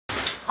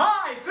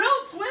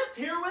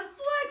here with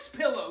Flex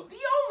Pillow, the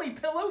only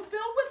pillow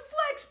filled with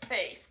Flex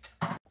Paste.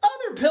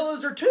 Other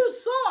pillows are too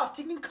soft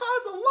and can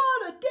cause a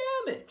lot of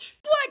damage.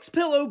 Flex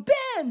Pillow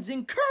bends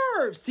and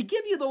curves to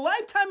give you the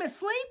lifetime of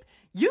sleep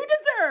you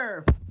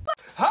deserve.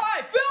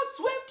 Hi, Phil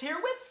Swift here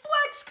with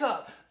Flex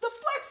Cup, the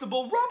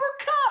flexible rubber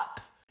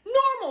cup.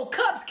 Normal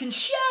cups can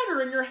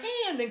shatter in your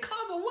hand and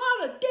cause a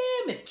lot of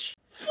damage.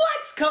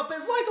 Flex Cup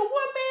is like a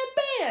one-man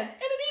band, and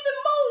it even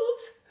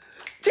molds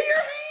to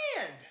your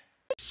hand.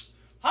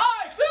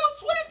 Hi, Phil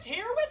Swift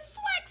here with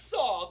Flex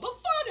Saw, the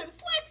fun and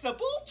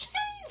flexible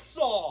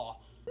chainsaw.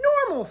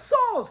 Normal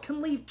saws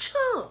can leave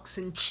chunks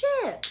and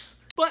chips,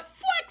 but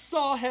Flex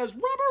Saw has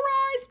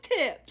rubberized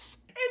tips.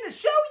 And to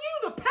show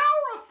you the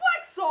power of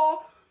Flex Saw,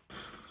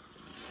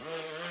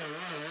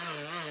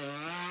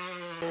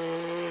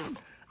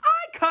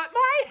 I cut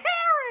my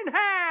hair in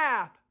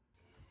half.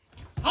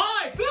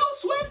 Hi, Phil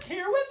Swift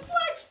here with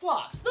Flex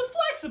Flops, the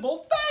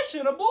flexible,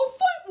 fashionable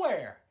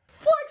footwear.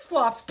 Flex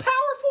Flops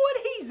powerful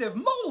adhesive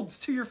molds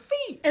to your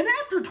feet, and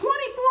after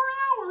 24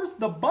 hours,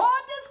 the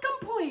bond is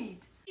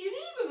complete. It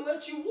even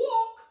lets you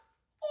walk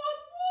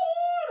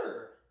on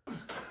water.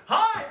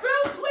 Hi,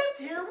 Phil Swift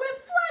here with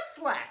Flex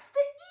Lax,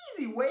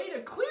 the easy way to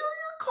clear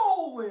your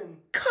colon.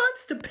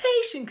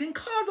 Constipation can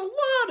cause a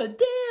lot of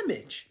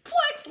damage.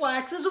 Flex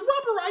Lax is a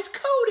rubberized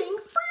coating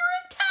for your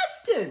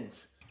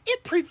intestines.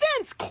 It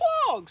prevents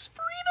clogs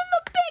for even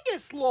the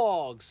biggest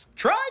logs.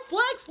 Try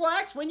Flex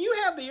Lax when you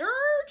have the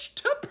urge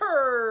to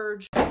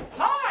purge.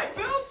 Hi,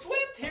 Phil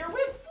Swift here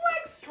with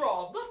Flex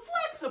Straw, the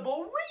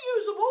flexible,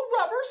 reusable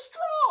rubber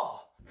straw.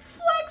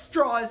 Flex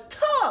Straw is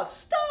tough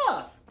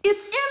stuff.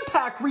 It's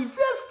impact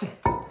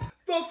resistant.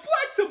 The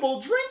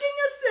flexible drinking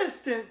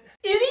assistant.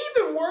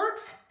 It even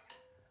works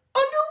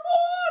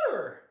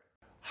underwater.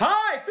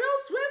 Hi, Phil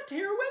Swift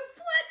here with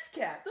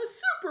FlexCat, the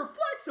super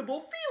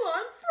flexible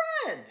feline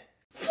friend.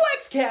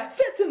 FlexCat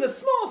fits into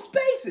small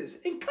spaces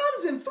and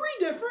comes in 3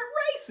 different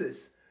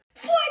races.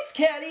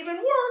 FlexCat even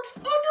works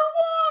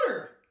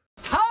underwater.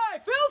 Hi,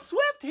 Phil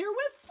Swift here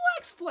with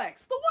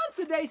FlexFlex, the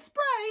once-a-day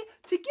spray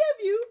to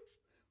give you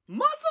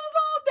muscles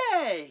all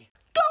day.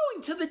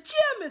 Going to the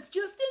gym is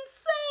just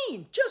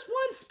insane. Just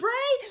one spray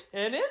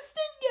and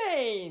instant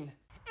gain.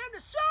 And to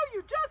show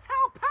you just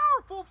how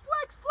powerful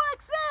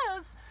FlexFlex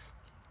is,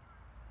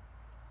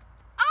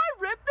 I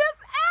ripped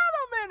this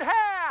atom in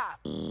half.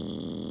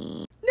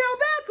 Now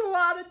that's a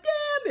lot of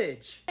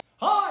damage.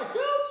 Hi,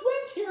 Phil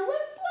Swift here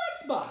with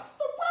FlexBox,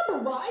 the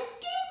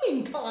rubberized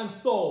gaming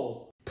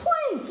console.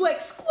 Plain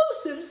Flex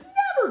exclusives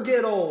never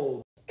get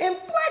old. And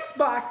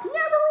FlexBox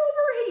never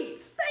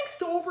overheats thanks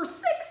to over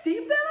 60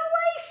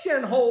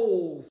 ventilation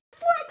holes.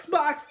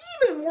 FlexBox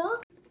even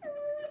works.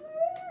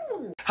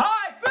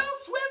 Hi, Phil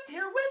Swift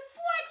here with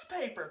Flex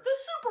Paper, the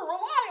super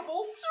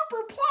reliable,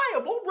 super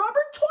pliable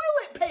rubber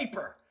toilet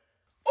paper.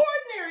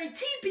 Ordinary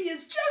TP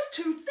is just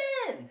too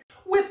thin.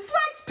 With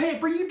Flex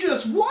Paper, you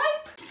just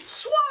wipe,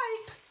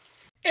 swipe,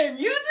 and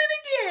use it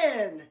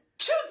again.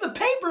 Choose the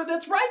paper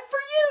that's right for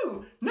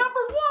you, number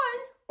 1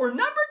 or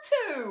number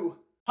 2.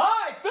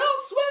 Hi, Phil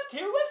Swift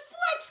here with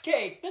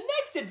FlexCake, the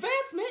next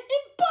advancement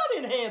in butt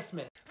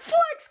enhancement.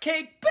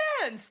 FlexCake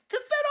bends to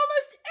fit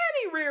almost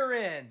any rear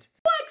end.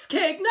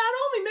 FlexCake not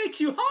only makes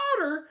you hot,